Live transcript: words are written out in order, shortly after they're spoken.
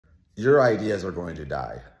your ideas are going to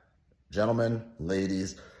die. Gentlemen,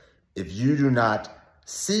 ladies, if you do not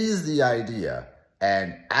seize the idea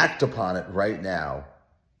and act upon it right now,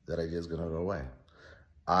 that idea is going to go away.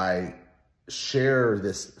 I share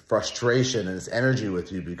this frustration and this energy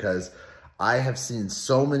with you because I have seen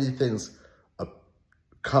so many things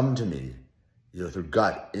come to me, through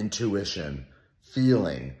gut, intuition,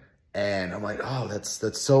 feeling, and I'm like, oh,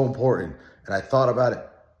 that's so important. And I thought about it,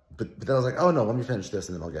 but then I was like, oh no, let me finish this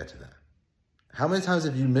and then I'll get to that. How many times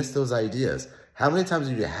have you missed those ideas? How many times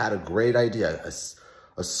have you had a great idea,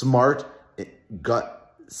 a smart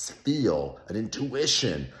gut feel, an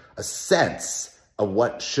intuition, a sense of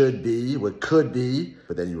what should be, what could be,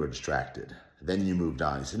 but then you were distracted. Then you moved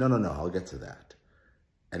on. You said, no, I'll get to that.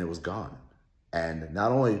 And it was gone. And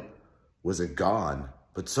not only was it gone,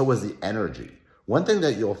 but so was the energy. One thing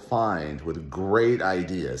that you'll find with great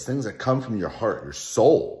ideas, things that come from your heart, your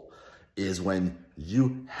soul, is when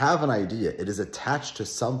you have an idea, it is attached to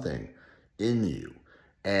something in you.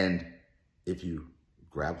 And if you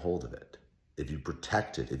grab hold of it, if you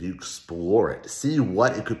protect it, if you explore it, see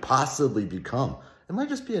what it could possibly become, it might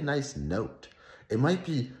just be a nice note. It might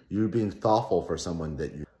be you being thoughtful for someone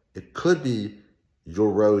it could be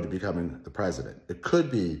your road to becoming the president. It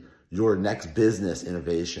could be your next business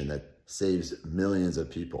innovation that saves millions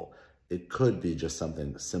of people. It could be just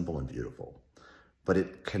something simple and beautiful. But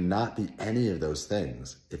it cannot be any of those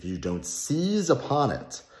things if you don't seize upon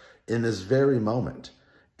it in this very moment.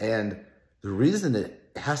 And the reason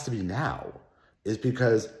it has to be now is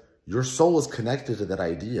because your soul is connected to that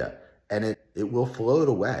idea and it will float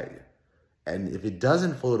away. And if it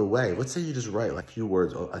doesn't float away, let's say you just write like a few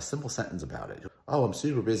words, a simple sentence about it. Oh, I'm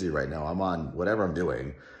super busy right now. I'm on whatever I'm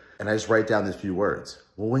doing. And I just write down these few words.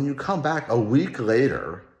 Well, when you come back a week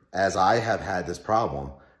later, as I have had this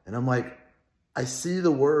problem, and I'm like, I see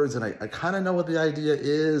the words and I kind of know what the idea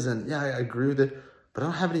is. And yeah, I agree with it, but I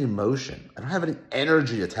don't have any emotion. I don't have any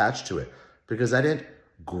energy attached to it because I didn't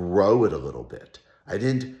grow it a little bit. I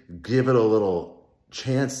didn't give it a little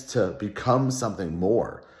chance to become something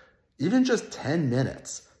more. Even just 10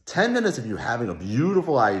 minutes of you having a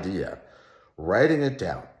beautiful idea, writing it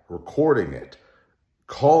down, recording it,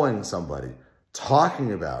 calling somebody,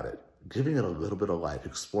 talking about it, giving it a little bit of life,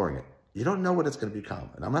 exploring it. You don't know what it's going to become.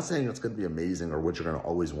 And I'm not saying it's going to be amazing or what you're going to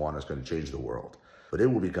always want or it's going to change the world, but it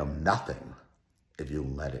will become nothing if you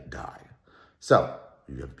let it die. So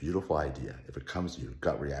you have a beautiful idea. If it comes to you,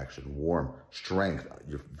 gut reaction, warm, strength,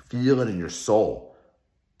 you feel it in your soul,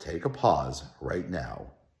 take a pause right now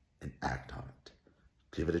and act on it.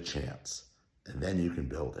 Give it a chance. And then you can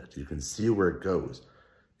build it. You can see where it goes.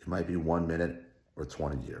 It might be 1 minute or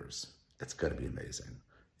 20 years. It's going to be amazing.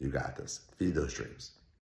 You got this. Feed those dreams.